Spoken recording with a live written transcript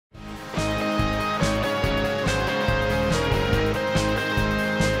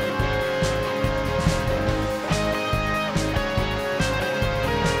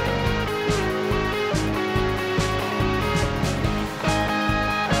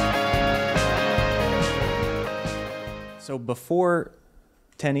So before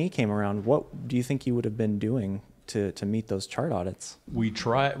 10E came around, what do you think you would have been doing to meet those chart audits?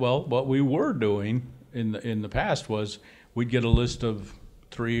 What we were doing in the past was we'd get a list of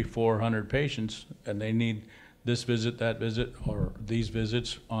 300-400 patients, and they need this visit, that visit, or these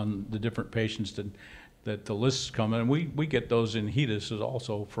visits on the different patients that the lists come in. And we get those in HEDIS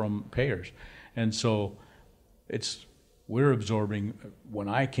also from payers. And so we're absorbing. When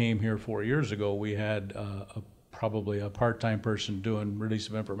I came here 4 years ago, we had probably a part-time person doing release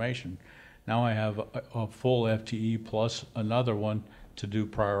of information. Now I have a full FTE plus another one to do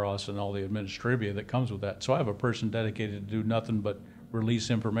prior auths and all the administrivia that comes with that. So I have a person dedicated to do nothing but release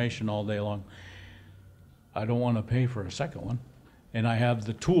information all day long. I don't want to pay for a second one. And I have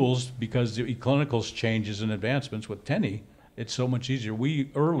the tools because the eClinical's changes and advancements with 10E, it's so much easier. We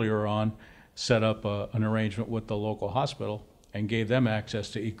earlier on set up an arrangement with the local hospital and gave them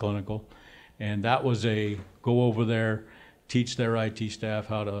access to eClinical. And that was a go over there, teach their IT staff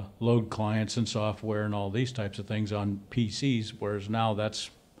how to load clients and software and all these types of things on PCs, whereas now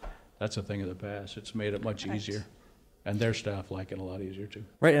that's a thing of the past. It's made it much easier. And their staff like it a lot easier too.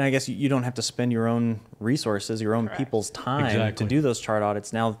 Right, and I guess you don't have to spend your own resources, your own people's time to do those chart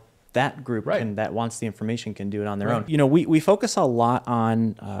audits. Now that group that wants the information can do it on their own. You know, we focus a lot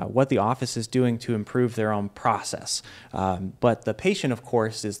on what the office is doing to improve their own process. But the patient, of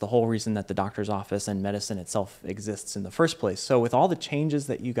course, is the whole reason that the doctor's office and medicine itself exists in the first place. So with all the changes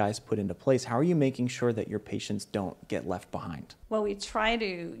that you guys put into place, how are you making sure that your patients don't get left behind? Well, we try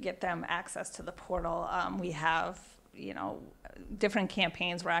to get them access to the portal. We have, you know, different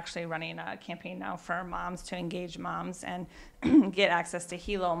campaigns. We're actually running a campaign now for moms to engage moms and get access to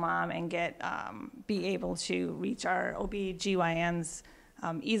Helo Mom and be able to reach our OB/GYNs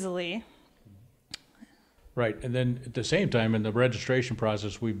easily. Right, and then at the same time in the registration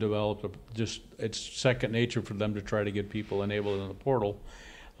process we've developed it's second nature for them to try to get people enabled in the portal.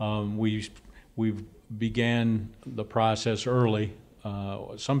 We've began the process early.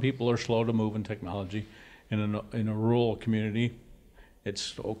 Some people are slow to move in technology. In a rural community,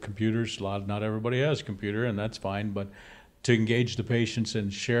 it's computers. Not everybody has a computer, and that's fine. But to engage the patients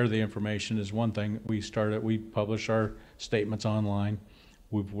and share the information is one thing. We publish our statements online.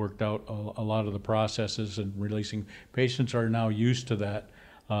 We've worked out a lot of the processes and releasing. Patients are now used to that.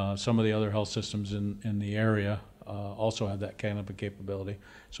 Some of the other health systems in the area also have that kind of a capability.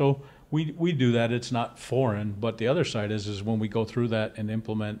 So we do that. It's not foreign. But the other side is when we go through that and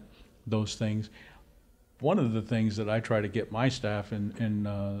implement those things. One of the things that I try to get my staff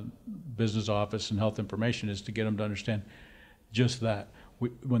in business office and health information is to get them to understand just that.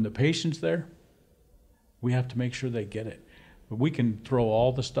 When the patient's there, we have to make sure they get it. We can throw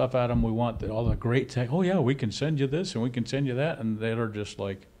all the stuff at them we want, all the great tech. Oh yeah, we can send you this and we can send you that, and they're just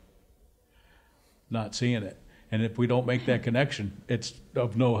like not seeing it. And if we don't make that connection, it's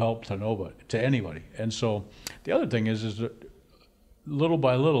of no help to anybody. And so the other thing is that little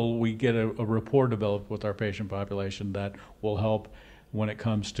by little, we get a rapport developed with our patient population that will help when it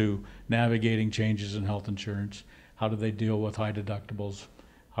comes to navigating changes in health insurance. How do they deal with high deductibles?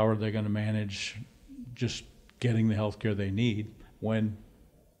 How are they going to manage just getting the health care they need when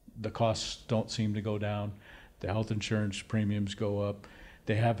the costs don't seem to go down? The health insurance premiums go up.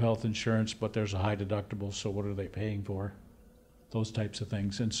 They have health insurance, but there's a high deductible, so what are they paying for? Those types of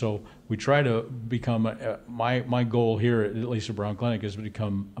things. And so we try to become, my goal here at Lisa Brown Clinic is to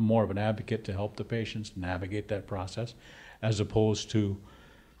become more of an advocate to help the patients navigate that process, as opposed to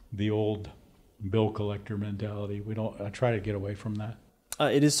the old bill collector mentality. I try to get away from that.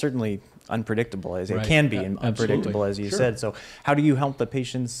 It is certainly unpredictable, as it can be unpredictable, as you said. So how do you help the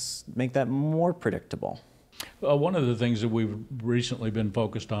patients make that more predictable? One of the things that we've recently been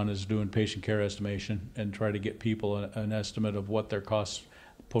focused on is doing patient care estimation and try to get people an estimate of what their costs,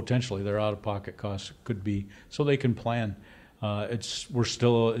 potentially their out-of-pocket costs could be, so they can plan. It's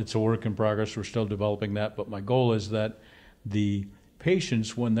a work in progress. We're still developing that, but my goal is that the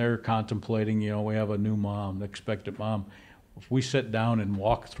patients, when they're contemplating, we have a new mom, expectant mom, if we sit down and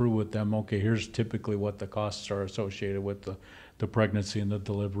walk through with them, okay, here's typically what the costs are associated with the pregnancy and the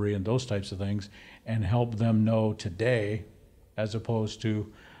delivery and those types of things, and help them know today, as opposed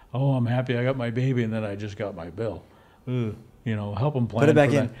to, oh, I'm happy I got my baby and then I just got my bill. Help them plan. Put it back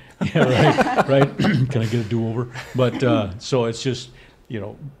for in. That. Yeah, right. Can I get a do-over? But so it's just,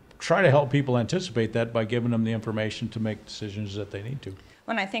 try to help people anticipate that by giving them the information to make decisions that they need to.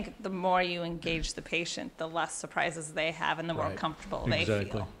 When I think the more you engage the patient, the less surprises they have and the more comfortable they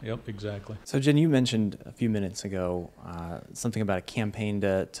feel. Yep, exactly. So Jen, you mentioned a few minutes ago something about a campaign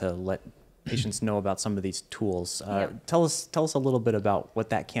to let patients know about some of these tools. Yep. Tell us a little bit about what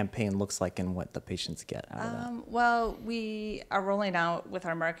that campaign looks like and what the patients get out of that. Well, we are rolling out with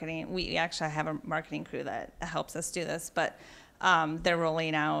our marketing. We actually have a marketing crew that helps us do this, but they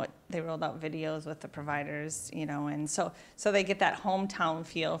rolled out videos with the providers, and so they get that hometown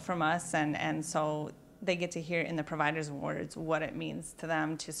feel from us, and so they get to hear in the providers' words what it means to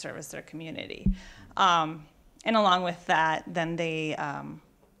them to service their community. And along with that, then they,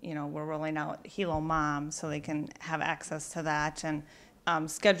 we're rolling out Helo Mom so they can have access to that and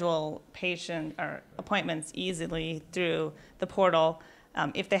schedule patient or appointments easily through the portal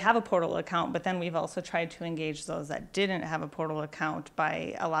if they have a portal account. But then we've also tried to engage those that didn't have a portal account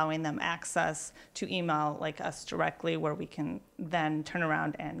by allowing them access to email like us directly, where we can then turn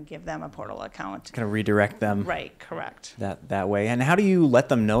around and give them a portal account. Kind of redirect them. Right, correct. That way. And how do you let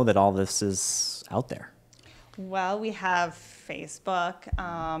them know that all this is out there? Well, we have Facebook,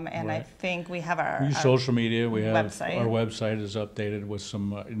 and I think we have our social media. We have website. Our website is updated with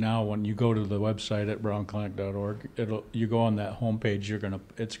some. Now, when you go to the website at brownclinic.org, you go on that homepage.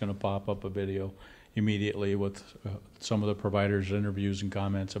 It's gonna pop up a video immediately with some of the providers' interviews and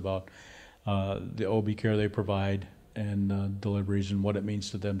comments about the OB care they provide and deliveries and what it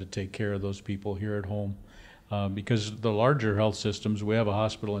means to them to take care of those people here at home. Because the larger health systems, we have a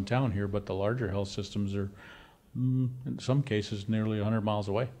hospital in town here, but the larger health systems are, in some cases, nearly 100 miles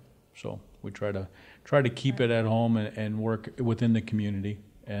away. So we try to keep it at home and work within the community.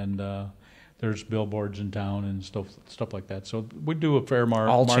 And there's billboards in town and stuff like that. So we do a fair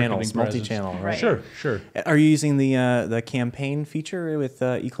all marketing channels, multi-channel, right? Sure. Are you using the campaign feature with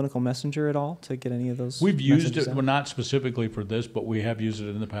eClinical Messenger at all to get any of those? We've used it, well, not specifically for this, but we have used it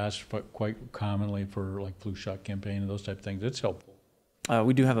in the past quite commonly for like flu shot campaign and those type of things. It's helpful.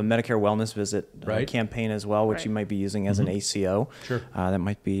 We do have a Medicare Wellness Visit campaign as well, which Right. you might be using as an ACO. Sure. That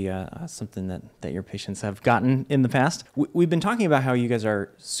might be something that your patients have gotten in the past. We've been talking about how you guys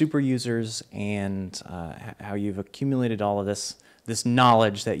are super users and how you've accumulated all of this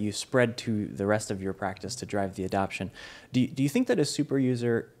knowledge that you spread to the rest of your practice to drive the adoption. Do you think that a super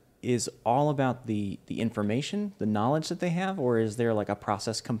user is all about the information, the knowledge that they have, or is there like a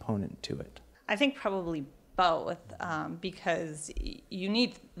process component to it? I think probably both, because you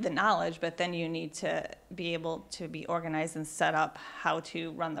need the knowledge, but then you need to be able to be organized and set up how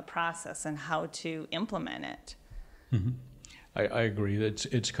to run the process and how to implement it. Mm-hmm. I agree.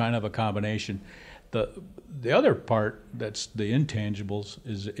 It's kind of a combination. The other part that's the intangibles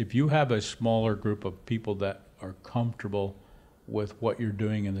is if you have a smaller group of people that are comfortable with what you're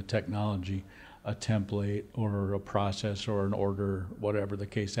doing in the technology, a template or a process or an order, whatever the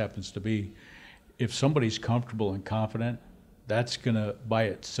case happens to be, if somebody's comfortable and confident, that's going to by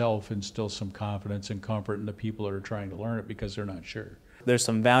itself instill some confidence and comfort in the people that are trying to learn it because they're not sure. There's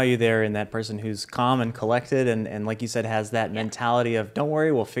some value there in that person who's calm and collected and like you said, has that mentality of don't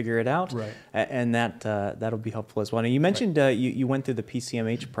worry, we'll figure it out. Right. And that'll be helpful as well. Now, you mentioned you went through the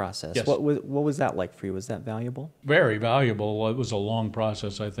PCMH process. Yes. What was that like for you? Was that valuable? Very valuable. It was a long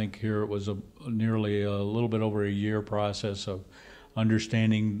process. I think here it was nearly a little bit over a year process of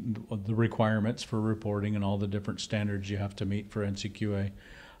understanding the requirements for reporting and all the different standards you have to meet for NCQA.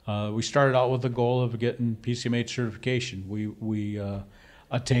 We started out with the goal of getting PCMH certification. We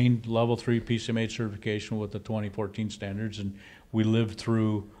attained level 3 PCMH certification with the 2014 standards, and we lived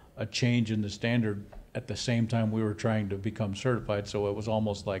through a change in the standard at the same time we were trying to become certified, so it was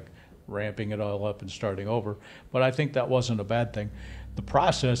almost like ramping it all up and starting over. But I think that wasn't a bad thing. The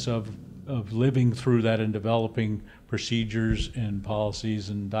process of living through that and developing procedures and policies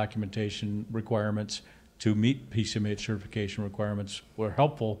and documentation requirements to meet PCMH certification requirements were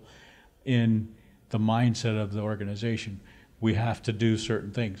helpful in the mindset of the organization. We have to do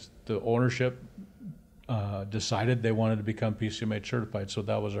certain things. The ownership decided they wanted to become PCMH certified, so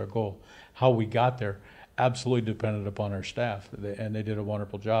that was our goal. How we got there absolutely depended upon our staff, and they did a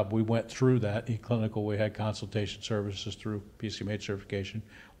wonderful job. We went through that eClinical. We had consultation services through PCMH certification.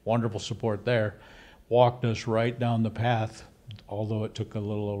 Wonderful support there. Walked us right down the path, although it took a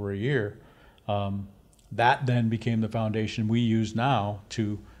little over a year. That then became the foundation we use now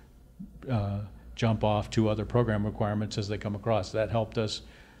to jump off to other program requirements as they come across. That helped us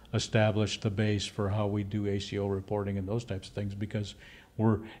establish the base for how we do ACO reporting and those types of things, because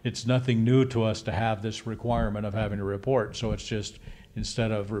it's nothing new to us to have this requirement of having to report. So it's just,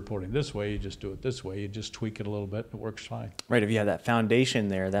 instead of reporting this way, you just do it this way. You just tweak it a little bit, it works fine. Right, if you have that foundation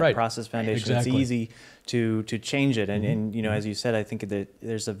there, that process foundation, exactly. It's easy to change it. And you know, as you said, I think that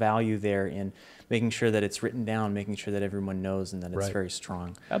there's a value there in making sure that it's written down, making sure that everyone knows and that it's very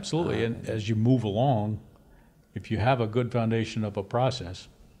strong. Absolutely, and as you move along, if you have a good foundation of a process,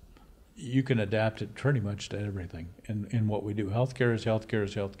 you can adapt it pretty much to everything in what we do. Healthcare is healthcare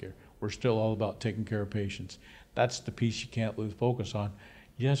is healthcare. We're still all about taking care of patients. That's the piece you can't lose focus on.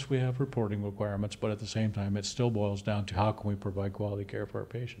 Yes, we have reporting requirements, but at the same time, it still boils down to how can we provide quality care for our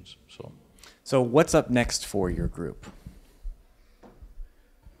patients. So what's up next for your group?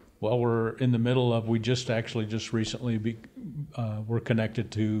 Well, we're in the middle of, we just recently we're connected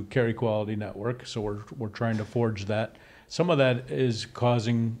to Care Quality Network, so we're trying to forge that. Some of that is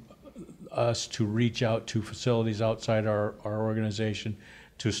causing us to reach out to facilities outside our organization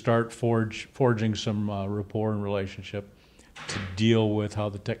to start forging some rapport and relationship to deal with how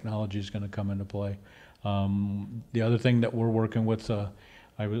the technology is going to come into play. The other thing that we're working with,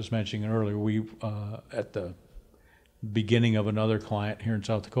 I was mentioning earlier, we at the beginning of another client here in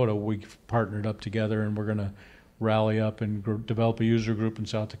South Dakota, we partnered up together, and we're going to rally up and develop a user group in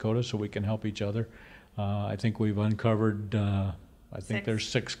South Dakota so we can help each other. I think we've uncovered, there's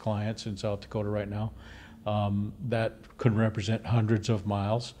 6 clients in South Dakota right now that could represent hundreds of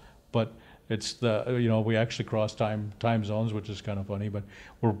miles, but it's we actually cross time zones, which is kind of funny, but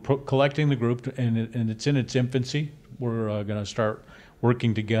we're collecting the group, and it's in its infancy. We're going to start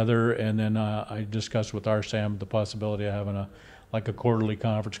working together, and then I discussed with our SAM the possibility of having a quarterly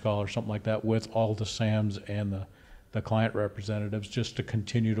conference call or something like that with all the SAMs and the client representatives, just to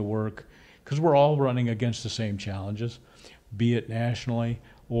continue to work, because we're all running against the same challenges, be it nationally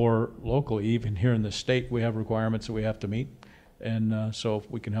or locally. Even here in the state, we have requirements that we have to meet, and so if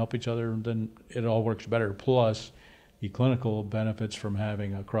we can help each other, then it all works better. Plus, eClinical benefits from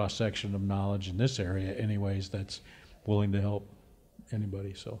having a cross-section of knowledge in this area anyways that's willing to help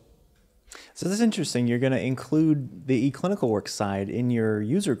anybody. So this is interesting. You're going to include the eClinicalWorks side in your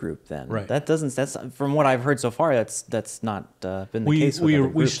user group then. Right. That's from what I've heard so far, that's not been the case with other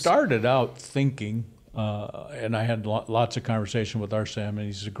groups. We started out thinking, and I had lots of conversation with our Sam, and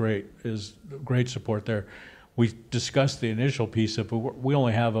he's great support there. We discussed the initial piece of, we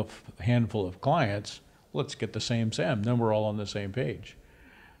only have a handful of clients. Let's get the same Sam. Then we're all on the same page.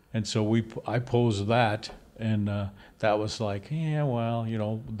 And so I posed that, and that was like, yeah,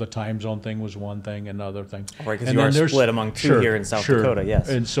 well, the time zone thing was one thing, and another thing. Right, because you are split among two here in South Dakota, yes.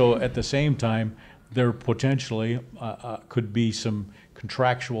 And so at the same time, there potentially could be some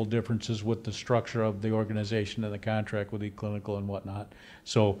contractual differences with the structure of the organization and the contract with eClinical and whatnot.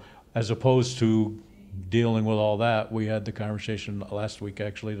 So as opposed to dealing with all that, we had the conversation last week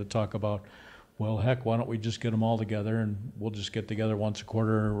actually to talk about, well, heck, why don't we just get them all together, and we'll just get together once a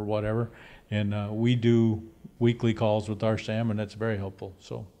quarter or whatever. And we do weekly calls with our Sam, and it's very helpful.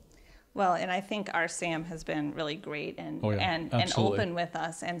 So. Well, and I think our Sam has been really great and open with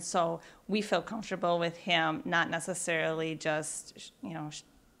us, and so we feel comfortable with him, not necessarily just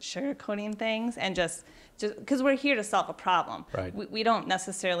sugarcoating things, and just because we're here to solve a problem. Right. We don't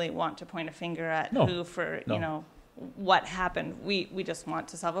necessarily want to point a finger at who for what happened. We just want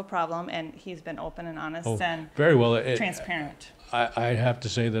to solve a problem, and he's been open and honest and very well transparent. I have to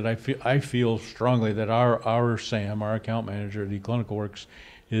say that I feel strongly that our Sam, our account manager at eClinicalWorks,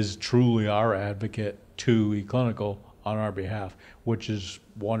 is truly our advocate to eClinical on our behalf, which is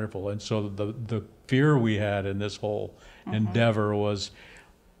wonderful. And so the fear we had in this whole endeavor was,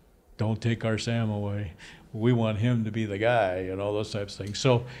 don't take our Sam away. We want him to be the guy, those types of things.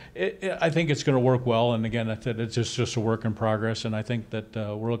 So I think it's going to work well. And again, it's just a work in progress. And I think that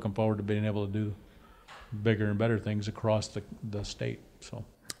we're looking forward to being able to do bigger and better things across the state.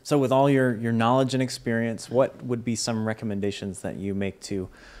 So with all your knowledge and experience, what would be some recommendations that you make to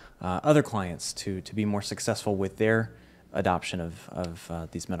other clients to be more successful with their adoption of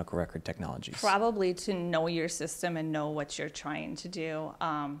these medical record technologies? Probably to know your system and know what you're trying to do.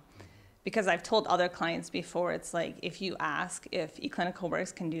 Because I've told other clients before, it's like if you ask if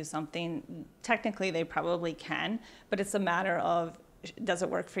eClinicalWorks can do something, technically they probably can, but it's a matter of, does it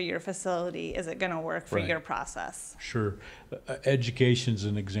work for your facility? Is it going to work for your process? Sure. Education's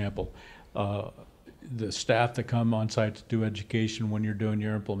an example. The staff that come on site to do education when you're doing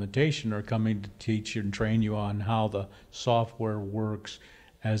your implementation are coming to teach you and train you on how the software works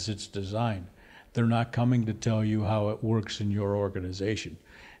as it's designed. They're not coming to tell you how it works in your organization.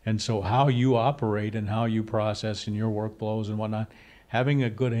 And so how you operate and how you process in your workflows and whatnot, having a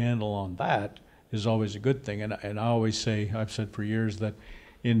good handle on that is always a good thing. And I always say, I've said for years that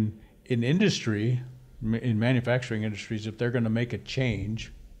in industry, in manufacturing industries, if they're going to make a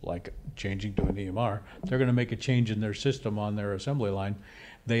change, like changing to an EMR, they're going to make a change in their system on their assembly line,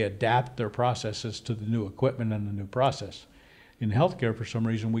 they adapt their processes to the new equipment and the new process. In healthcare, for some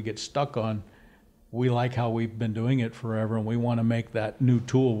reason, we get stuck on we like how we've been doing it forever, and we want to make that new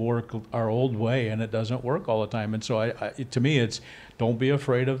tool work our old way, and it doesn't work all the time. And so to me, it's don't be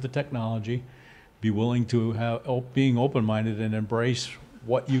afraid of the technology. Be willing to being open-minded and embrace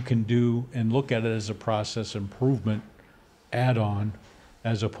what you can do and look at it as a process improvement add-on,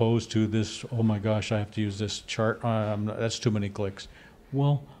 as opposed to this, oh my gosh, I have to use this chart. That's too many clicks.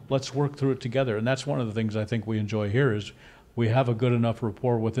 Well, let's work through it together. And that's one of the things I think we enjoy here is we have a good enough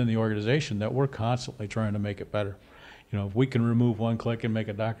rapport within the organization that we're constantly trying to make it better. You know, if we can remove one click and make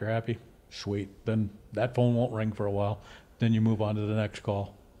a doctor happy, sweet. Then that phone won't ring for a while. Then you move on to the next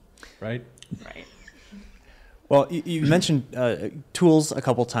call, right? Right. Well, you mentioned tools a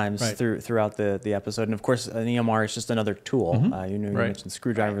couple times throughout the episode, and of course, an EMR is just another tool. You mentioned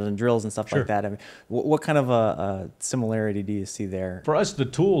screwdrivers and drills and stuff like that. I mean, what kind of a similarity do you see there? For us, the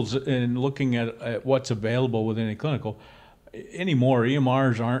tools in looking at what's available within eClinical anymore,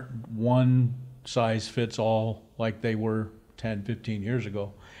 EMRs aren't one size fits all like they were 10, 15 years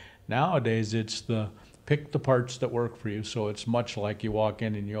ago. Nowadays, it's pick the parts that work for you. So it's much like you walk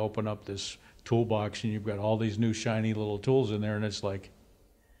in and you open up this toolbox and you've got all these new shiny little tools in there, and it's like,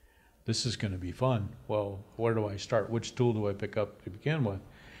 this is going to be fun. Well, where do I start? Which tool do I pick up to begin with?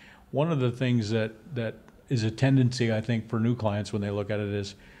 One of the things that is a tendency, I think, for new clients when they look at it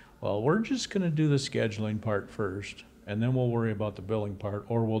is, well, we're just going to do the scheduling part first, and then we'll worry about the billing part,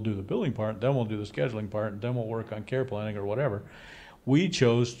 or we'll do the billing part, then we'll do the scheduling part, and then we'll work on care planning or whatever. We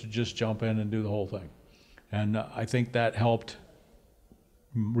chose to just jump in and do the whole thing. And I think that helped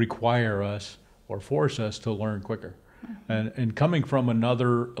require us or force us to learn quicker. And coming from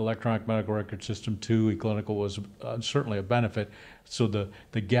another electronic medical record system to eClinical was certainly a benefit. So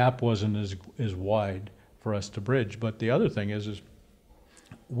the gap wasn't as wide for us to bridge. But the other thing is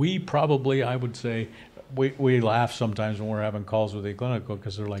we probably, I would say, we laugh sometimes when we're having calls with eClinical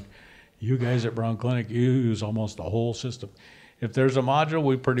because they're like, you guys at Brown Clinic, you use almost the whole system. If there's a module,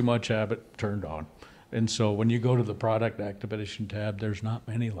 we pretty much have it turned on. And so when you go to the product activation tab, there's not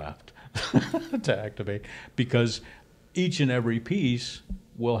many left to activate, because each and every piece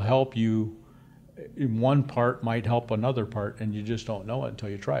will help you. One part might help another part, and you just don't know it until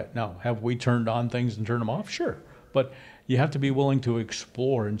you try it. Now, have we turned on things and turned them off? Sure. But you have to be willing to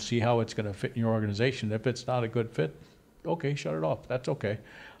explore and see how it's going to fit in your organization. If it's not a good fit, okay, shut it off. That's okay.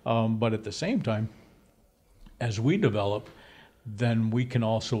 But at the same time, as we develop, then we can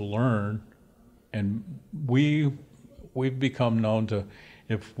also learn. And we've become known to,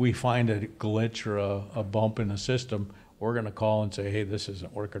 if we find a glitch or a bump in the system, we're going to call and say, hey, this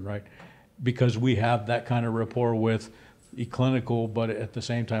isn't working right. Because we have that kind of rapport with eClinical, but at the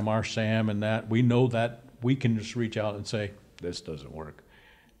same time, our SAM and that, we know that we can just reach out and say, this doesn't work.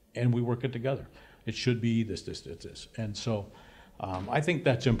 And we work it together. It should be this. And so I think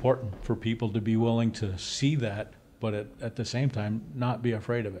that's important for people to be willing to see that, but at the same time, not be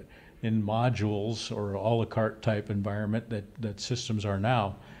afraid of it. In modules or a la carte type environment that systems are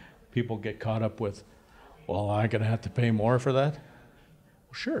now, people get caught up with, well, I'm going to have to pay more for that?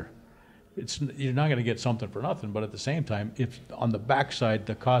 Well, sure. You're not going to get something for nothing, but at the same time, if on the backside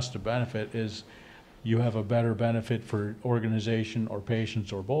the cost to benefit is you have a better benefit for organization or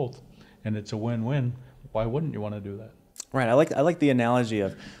patients or both, and it's a win-win, why wouldn't you want to do that? Right. I like the analogy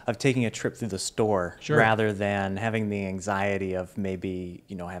of taking a trip through the store rather than having the anxiety of maybe,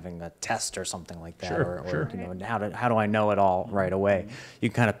 having a test or something like that. How do I know it all right away? You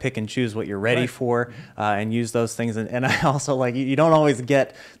can kind of pick and choose what you're ready for and use those things. And I also like, you don't always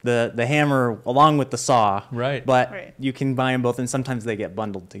get the hammer along with the saw. Right. But you can buy them both, and sometimes they get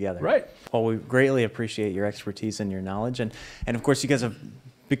bundled together. Right. Well, we greatly appreciate your expertise and your knowledge. And of course, you guys have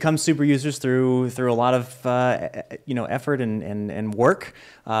become super users through a lot of effort and work,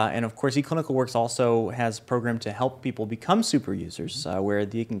 and of course eClinicalWorks also has a program to help people become super users, where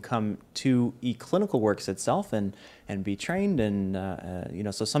they can come to eClinicalWorks itself and be trained, and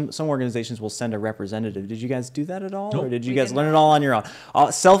so some organizations will send a representative. Did you guys do that at all, or did you guys learn it all on your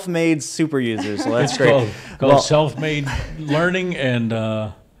own? Self-made super users, so that's great. Called self-made learning and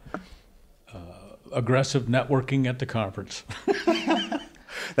aggressive networking at the conference.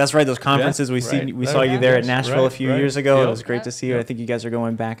 That's right. Those conferences we saw you there at Nashville a few years ago. Yep. It was great to see you. I think you guys are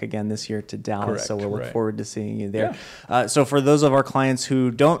going back again this year to Dallas, so we'll look forward to seeing you there. Yeah. So for those of our clients who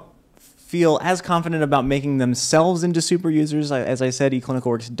don't feel as confident about making themselves into super users, as I said,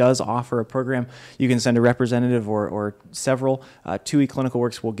 eClinicalWorks does offer a program. You can send a representative or several to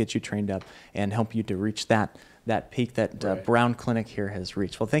eClinicalWorks. We'll get you trained up and help you to reach that peak that Brown Clinic here has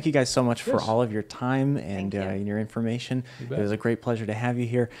reached. Well, thank you guys so much for all of your time and your information. It was a great pleasure to have you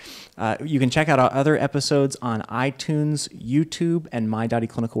here. You can check out our other episodes on iTunes, YouTube, and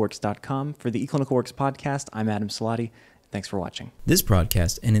my.eclinicalworks.com. For the eClinicalWorks podcast, I'm Adam Salati. Thanks for watching. This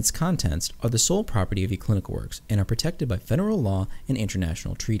broadcast and its contents are the sole property of eClinicalWorks and are protected by federal law and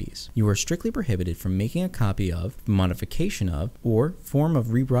international treaties. You are strictly prohibited from making a copy of, modification of, or form of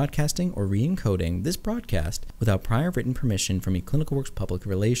rebroadcasting or re-encoding this broadcast without prior written permission from eClinicalWorks Public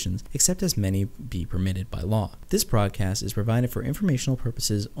Relations, except as may be permitted by law. This broadcast is provided for informational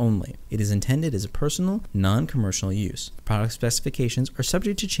purposes only. It is intended as a personal, non-commercial use. Product specifications are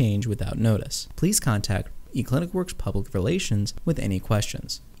subject to change without notice. Please contact eClinicalWorks Public Relations with any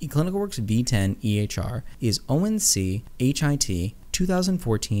questions. eClinicalWorks V10 EHR is ONC HIT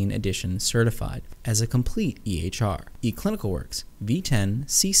 2014 edition certified as a complete EHR. eClinicalWorks V10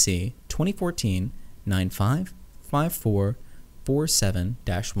 CC 2014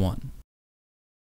 955447-1.